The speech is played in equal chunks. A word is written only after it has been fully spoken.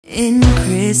In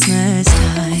Christmas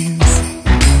times,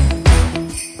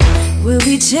 we'll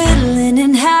be chilling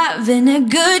and having a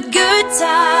good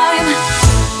time.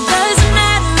 Doesn't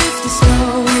matter if the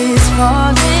snow is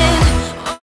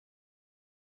falling.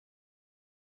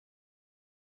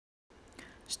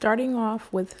 Starting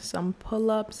off with some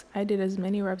pull-ups, I did as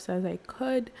many reps as I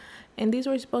could, and these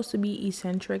were supposed to be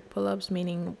eccentric pull-ups,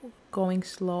 meaning going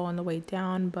slow on the way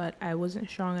down, but I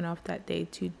wasn't strong enough that day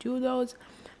to do those.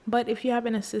 But if you have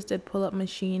an assisted pull-up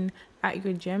machine at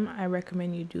your gym, I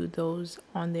recommend you do those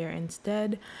on there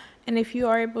instead. And if you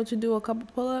are able to do a couple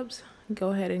pull-ups,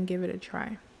 go ahead and give it a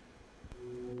try.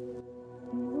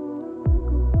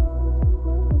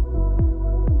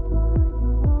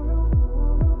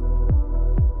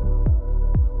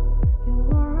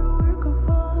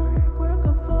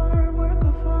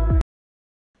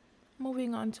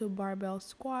 Moving on to barbell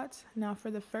squats. Now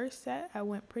for the first set, I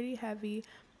went pretty heavy,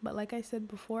 but like I said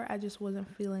before, I just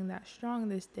wasn't feeling that strong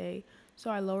this day, so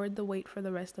I lowered the weight for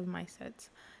the rest of my sets.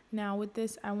 Now with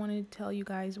this, I wanted to tell you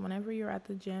guys, whenever you're at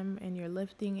the gym and you're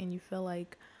lifting and you feel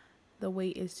like the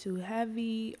weight is too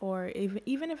heavy, or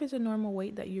even if it's a normal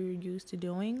weight that you're used to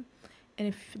doing, and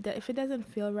if it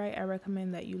doesn't feel right, I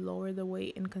recommend that you lower the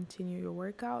weight and continue your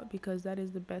workout, because that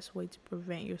is the best way to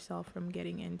prevent yourself from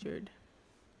getting injured.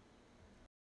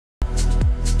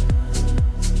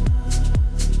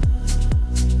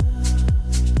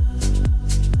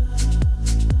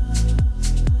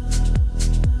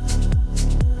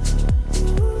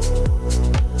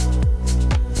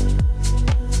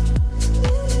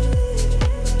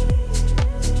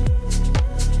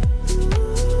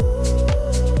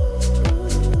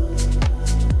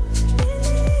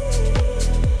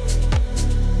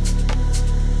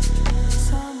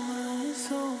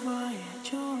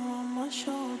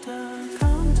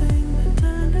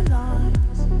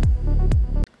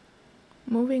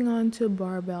 Moving on to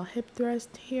barbell hip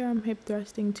thrust. Here I'm hip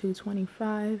thrusting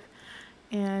 225,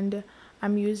 and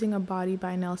I'm using a Body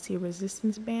by Nelsie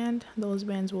resistance band. Those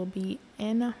bands will be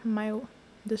in my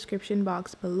description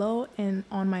box below and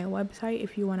on my website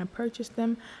if you want to purchase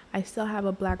them. I still have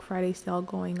a Black Friday sale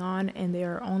going on, and they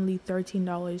are only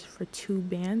 $13 for 2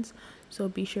 bands, so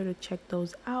be sure to check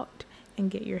those out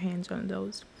and get your hands on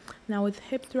those. Now with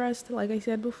hip thrust, like I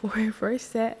said before,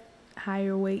 first set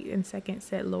higher weight and second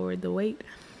set lowered the weight,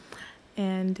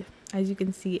 and as you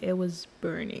can see, it was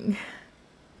burning.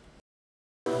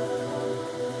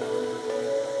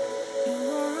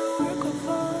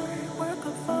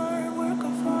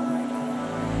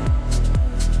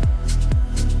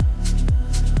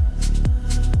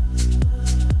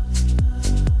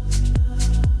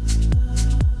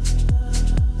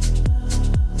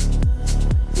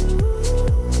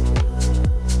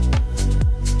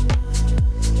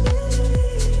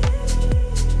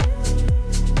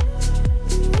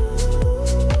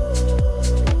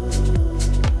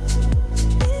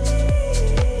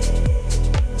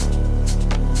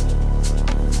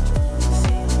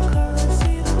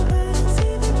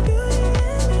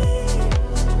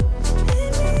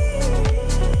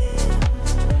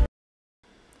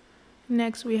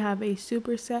 Next we have a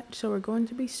superset, so we're going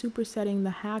to be supersetting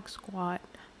the hack squat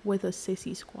with a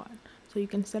sissy squat. So you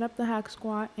can set up the hack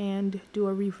squat and do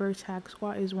a reverse hack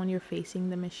squat is when you're facing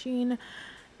the machine,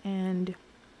 and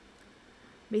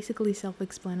basically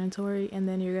self-explanatory, and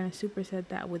then you're going to superset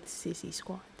that with sissy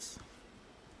squats.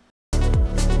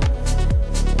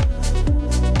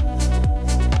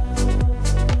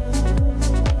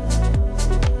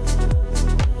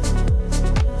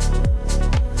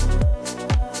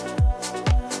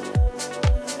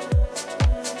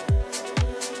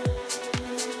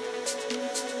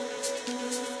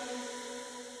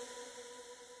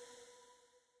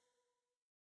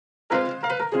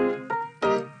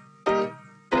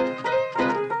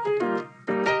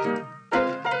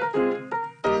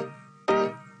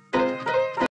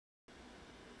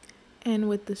 And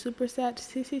with the superset,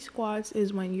 sissy squats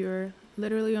is when you're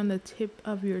literally on the tip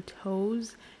of your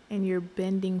toes and you're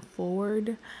bending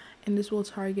forward, and this will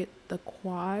target the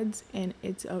quads, and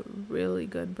it's a really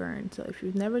good burn. So if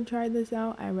you've never tried this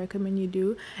out, I recommend you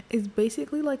do. It's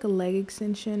basically like a leg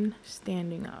extension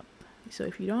standing up. So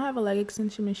if you don't have a leg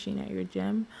extension machine at your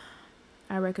gym,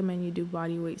 I recommend you do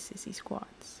body weight sissy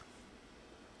squats.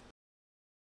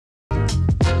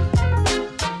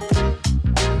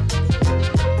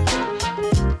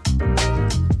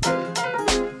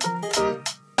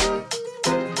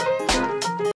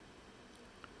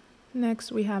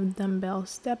 Next we have dumbbell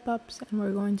step-ups, and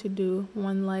we're going to do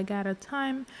one leg at a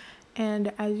time.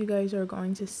 And as you guys are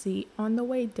going to see on the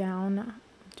way down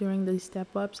during these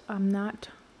step-ups, I'm not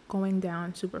going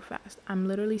down super fast. I'm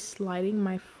literally sliding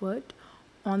my foot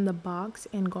on the box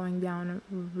and going down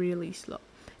really slow.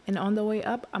 And on the way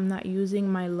up, I'm not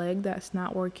using my leg that's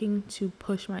not working to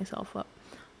push myself up.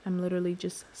 I'm literally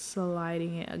just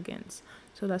sliding it against.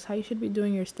 So that's how you should be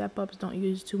doing your step ups. Don't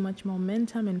use too much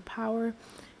momentum and power,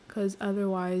 because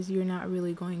otherwise you're not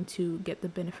really going to get the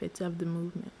benefits of the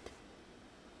movement.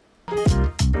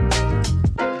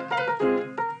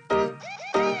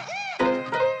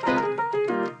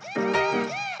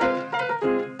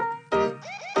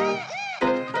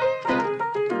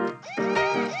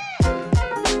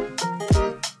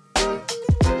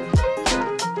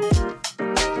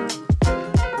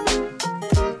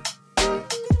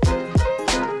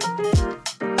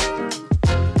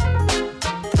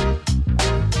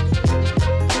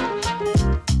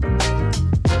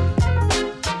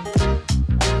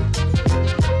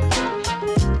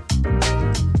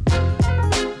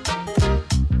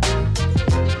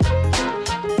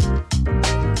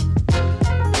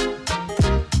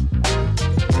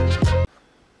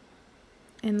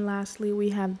 And lastly, we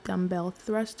have dumbbell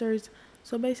thrusters.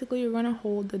 So basically you're going to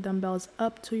hold the dumbbells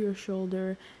up to your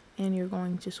shoulder and you're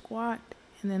going to squat,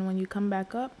 and then when you come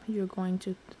back up, you're going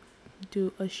to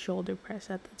do a shoulder press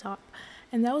at the top.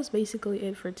 And that was basically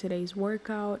it for today's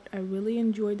workout. I really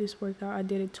enjoyed this workout. I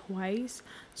did it twice.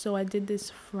 So I did this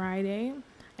Friday,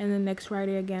 and the next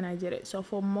Friday again I did it. So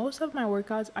for most of my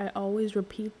workouts, I always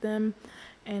repeat them,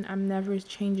 and I'm never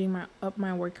changing up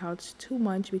my workouts too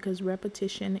much, because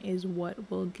repetition is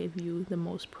what will give you the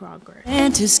most progress.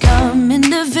 Santa's coming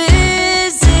to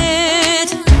visit.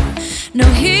 No,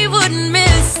 he wouldn't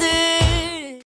miss it.